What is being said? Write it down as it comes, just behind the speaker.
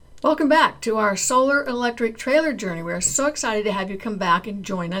Welcome back to our solar electric trailer journey. We're so excited to have you come back and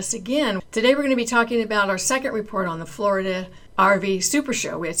join us again. Today we're going to be talking about our second report on the Florida RV Super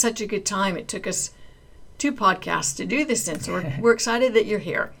Show. We had such a good time. It took us 2 podcasts to do this in, so we're excited that you're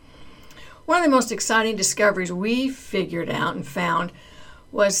here. One of the most exciting discoveries we figured out and found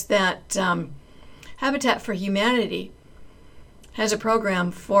was that Habitat for Humanity has a program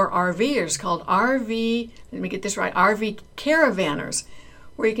for RVers called RV Caravanners,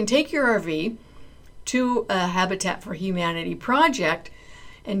 where you can take your RV to a Habitat for Humanity project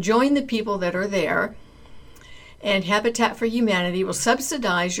and join the people that are there. And Habitat for Humanity will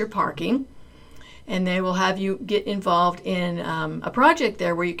subsidize your parking, and they will have you get involved in a project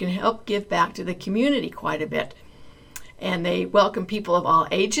there where you can help give back to the community quite a bit. And they welcome people of all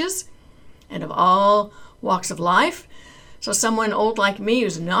ages and of all walks of life. So someone old like me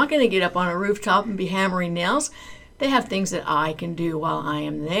who's not going to get up on a rooftop and be hammering nails, they have things that I can do while I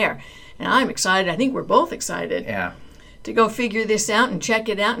am there. And I'm excited. I think we're both excited to go figure this out and check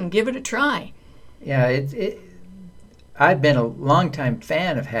it out and give it a try. Yeah, I've been a longtime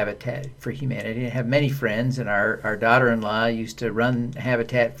fan of Habitat for Humanity. I have many friends, and our daughter-in-law used to run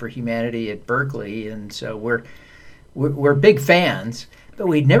Habitat for Humanity at Berkeley, and so we're big fans. But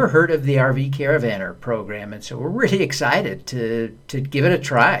we'd never heard of the RV Caravanners program, and so we're really excited to give it a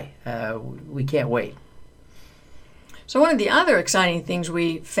try. We can't wait. So one of the other exciting things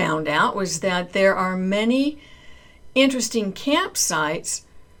we found out was that there are many interesting campsites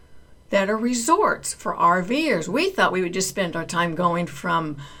that are resorts for RVers. We thought we would just spend our time going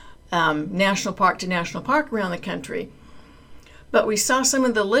from national park to national park around the country. But we saw some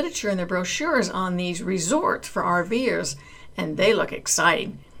of the literature in the brochures on these resorts for RVers, and they look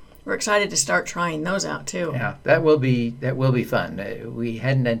exciting. We're excited to start trying those out too. Yeah, that will be fun. We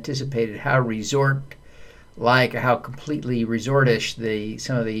hadn't anticipated how how completely resortish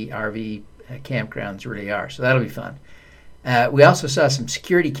some of the RV campgrounds really are. So that'll be fun. We also saw some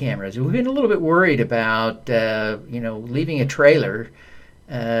security cameras. We've been a little bit worried about, leaving a trailer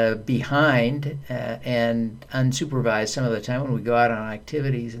behind and unsupervised some of the time when we go out on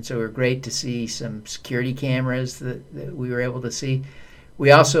activities. And so we're great to see some security cameras that we were able to see. We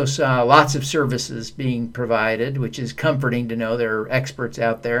also saw lots of services being provided, which is comforting to know there are experts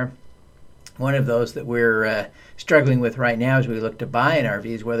out there. One of those that we're struggling with right now as we look to buy an RV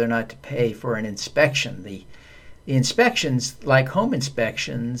is whether or not to pay for an inspection. The inspections, like home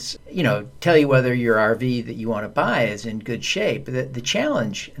inspections, tell you whether your RV that you want to buy is in good shape. The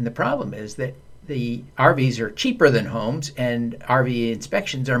challenge and the problem is that the RVs are cheaper than homes, and RV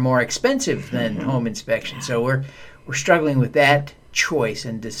inspections are more expensive than home inspections. So we're struggling with that choice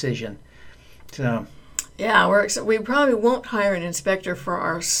and decision. So. Yeah, we probably won't hire an inspector for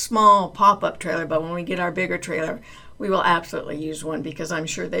our small pop-up trailer, but when we get our bigger trailer, we will absolutely use one, because I'm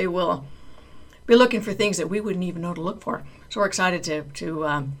sure they will be looking for things that we wouldn't even know to look for. So we're excited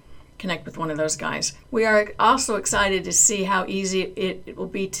to connect with one of those guys. We are also excited to see how easy it will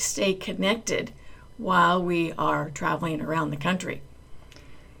be to stay connected while we are traveling around the country.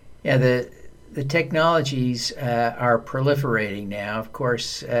 Yeah, the technologies are proliferating now. Of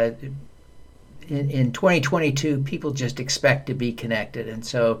course, in 2022, people just expect to be connected, and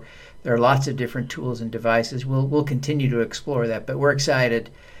so there are lots of different tools and devices. We'll continue to explore that, but we're excited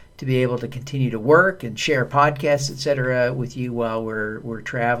to be able to continue to work and share podcasts, etc., with you while we're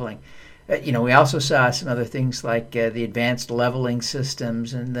traveling. We also saw some other things like the advanced leveling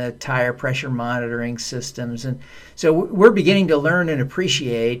systems and the tire pressure monitoring systems, and so we're beginning to learn and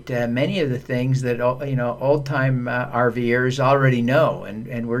appreciate many of the things that old-time RVers already know,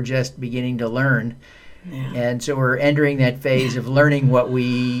 and we're just beginning to learn. Yeah. And so we're entering that phase of learning what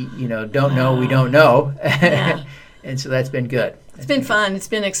we don't know we don't know. Yeah. And so that's been good. It's been fun. It's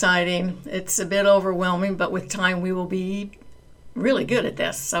been exciting. It's a bit overwhelming, but with time we will be really good at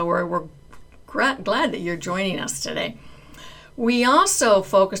this. So we're glad that you're joining us today. We also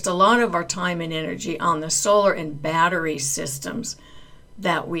focused a lot of our time and energy on the solar and battery systems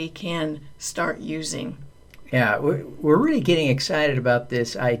that we can start using. Yeah, we're really getting excited about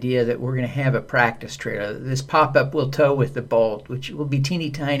this idea that we're going to have a practice trailer. This pop-up will tow with the Bolt, which will be teeny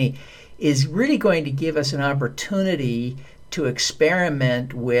tiny, is really going to give us an opportunity to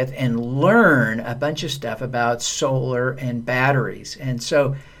experiment with and learn a bunch of stuff about solar and batteries. And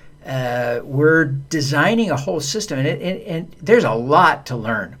so we're designing a whole system, and there's a lot to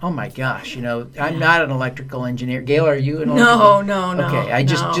learn. Oh my gosh, I'm not an electrical engineer. Gail, are you an electrical? No. Okay, I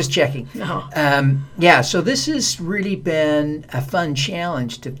just checking. No. So this has really been a fun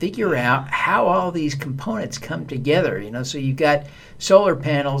challenge to figure out how all these components come together. So you've got solar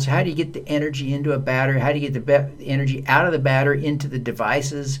panels. How do you get the energy into a battery? How do you get the energy out of the battery into the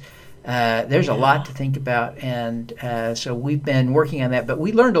devices? There's a lot to think about, and so we've been working on that, but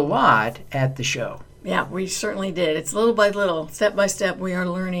we learned a lot at the show. Yeah, we certainly did. It's little by little, step by step, we are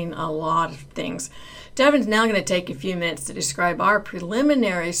learning a lot of things. Devin's now going to take a few minutes to describe our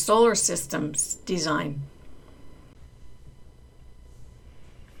preliminary solar systems design.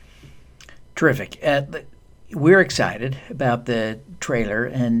 Terrific. We're excited about the trailer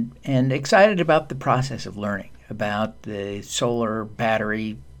and excited about the process of learning about the solar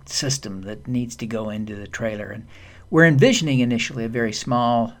battery system that needs to go into the trailer. And we're envisioning initially a very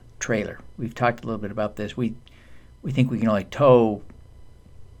small trailer. We've talked a little bit about this. We think we can only tow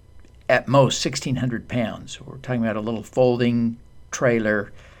at most 1,600 pounds. We're talking about a little folding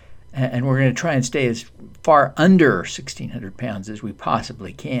trailer, and we're going to try and stay as far under 1,600 pounds as we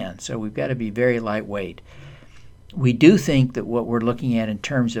possibly can. So we've got to be very lightweight. We do think that what we're looking at in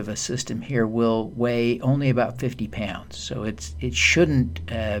terms of a system here will weigh only about 50 pounds. So it shouldn't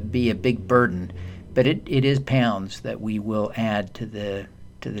be a big burden, but it is pounds that we will add to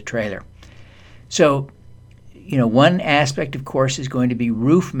the trailer. So, one aspect, of course, is going to be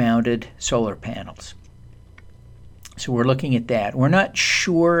roof-mounted solar panels. So we're looking at that. We're not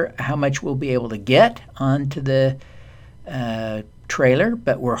sure how much we'll be able to get onto the trailer,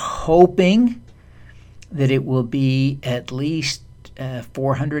 but we're hoping that it will be at least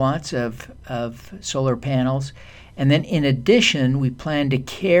 400 watts of solar panels. And then in addition, we plan to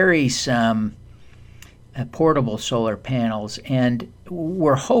carry some portable solar panels. And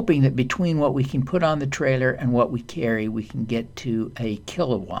we're hoping that between what we can put on the trailer and what we carry, we can get to a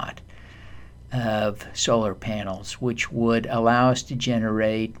kilowatt of solar panels, which would allow us to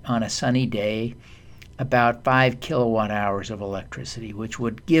generate on a sunny day about 5 kilowatt hours of electricity, which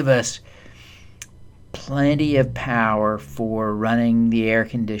would give us plenty of power for running the air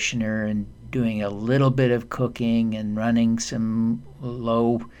conditioner and doing a little bit of cooking and running some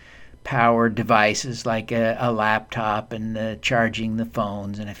low power devices like a laptop and charging the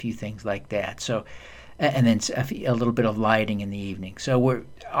phones and a few things like that. So, and then a little bit of lighting in the evening. So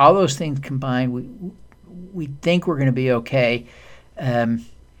all those things combined, we think we're going to be okay.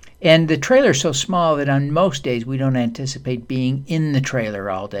 And the trailer is so small that on most days we don't anticipate being in the trailer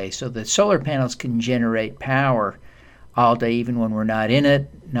all day. So the solar panels can generate power all day, even when we're not in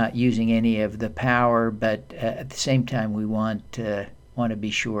it, not using any of the power. But at the same time, we want to be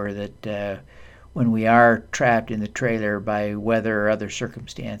sure that when we are trapped in the trailer by weather or other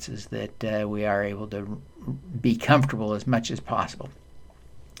circumstances, that we are able to be comfortable as much as possible.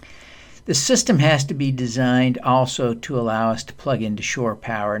 The system has to be designed also to allow us to plug into shore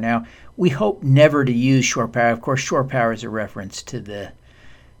power. Now, we hope never to use shore power. Of course, shore power is a reference to the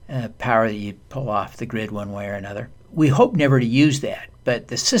power that you pull off the grid one way or another. We hope never to use that, but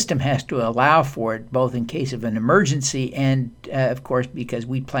the system has to allow for it both in case of an emergency and, of course, because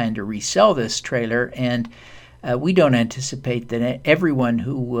we plan to resell this trailer, and we don't anticipate that everyone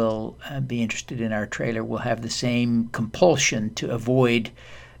who will be interested in our trailer will have the same compulsion to avoid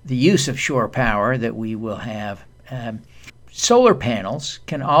the use of shore power that we will have. Solar panels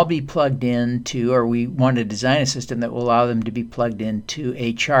can all be plugged into, or we want to design a system that will allow them to be plugged into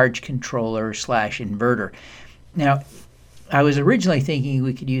a charge controller / inverter. Now, I was originally thinking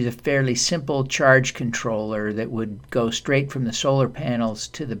we could use a fairly simple charge controller that would go straight from the solar panels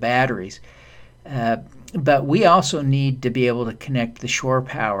to the batteries. But we also need to be able to connect the shore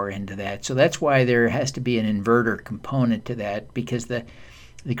power into that. So that's why there has to be an inverter component to that, because the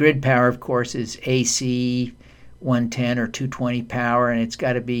grid power, of course, is AC 110 or 220 power, and it's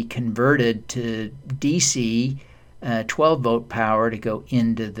got to be converted to DC 12-volt power to go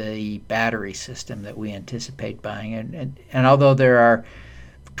into the battery system that we anticipate buying. And although there are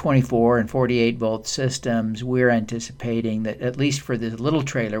 24 and 48-volt systems, we're anticipating that at least for this little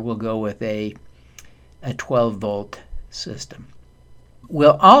trailer, we'll go with a 12-volt system.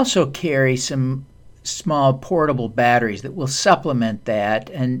 We'll also carry some small portable batteries that will supplement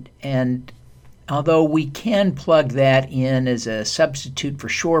that, and although we can plug that in as a substitute for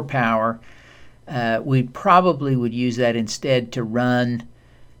shore power, we probably would use that instead to run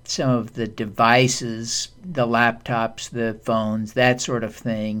some of the devices, the laptops, the phones, that sort of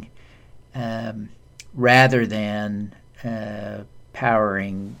thing, rather than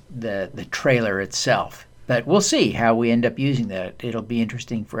powering the trailer itself. But we'll see how we end up using that. It'll be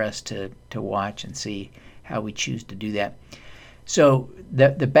interesting for us to watch and see how we choose to do that. So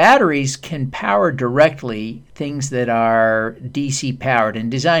the batteries can power directly things that are DC powered and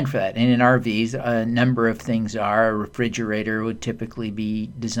designed for that. And in RVs, a number of things are. A refrigerator would typically be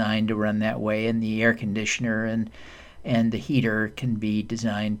designed to run that way, and the air conditioner and the heater can be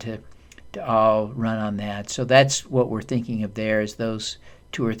designed to all run on that. So that's what we're thinking of there, is those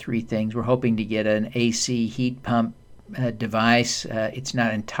 2 or 3 things. We're hoping to get an AC heat pump device. It's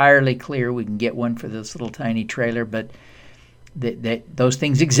not entirely clear we can get one for this little tiny trailer, but those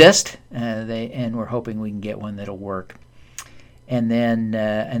things exist, and we're hoping we can get one that'll work. And then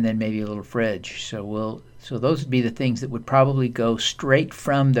maybe a little fridge. So those would be the things that would probably go straight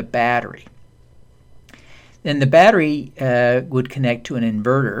from the battery. Then the battery would connect to an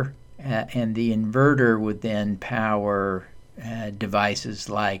inverter, and the inverter would then power devices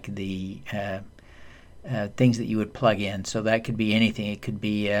like the things that you would plug in. So that could be anything. It could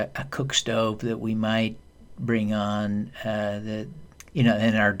be a cook stove that we might bring on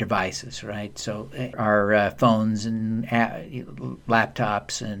in our devices, right? So our phones and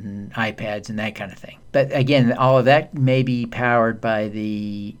laptops and iPads and that kind of thing. But again, all of that may be powered by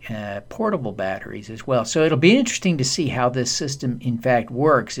the portable batteries as well. So it'll be interesting to see how this system in fact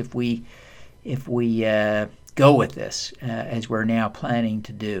works if we go with this as we're now planning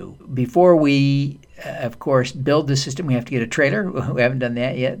to do. Before we, of course, build the system, we have to get a trailer. We haven't done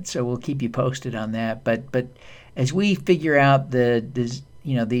that yet, so we'll keep you posted on that. But as we figure out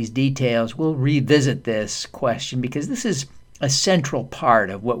these details, we'll revisit this question, because this is a central part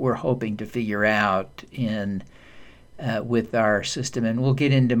of what we're hoping to figure out with our system, and we'll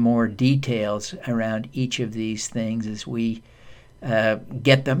get into more details around each of these things as we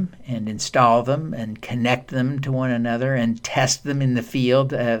get them and install them and connect them to one another and test them in the field.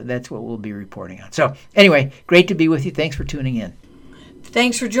 That's what we'll be reporting on. So anyway, great to be with you. Thanks for tuning in.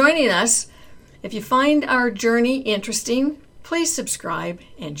 Thanks for joining us. If you find our journey interesting, please subscribe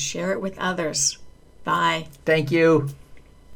and share it with others. Bye. Thank you.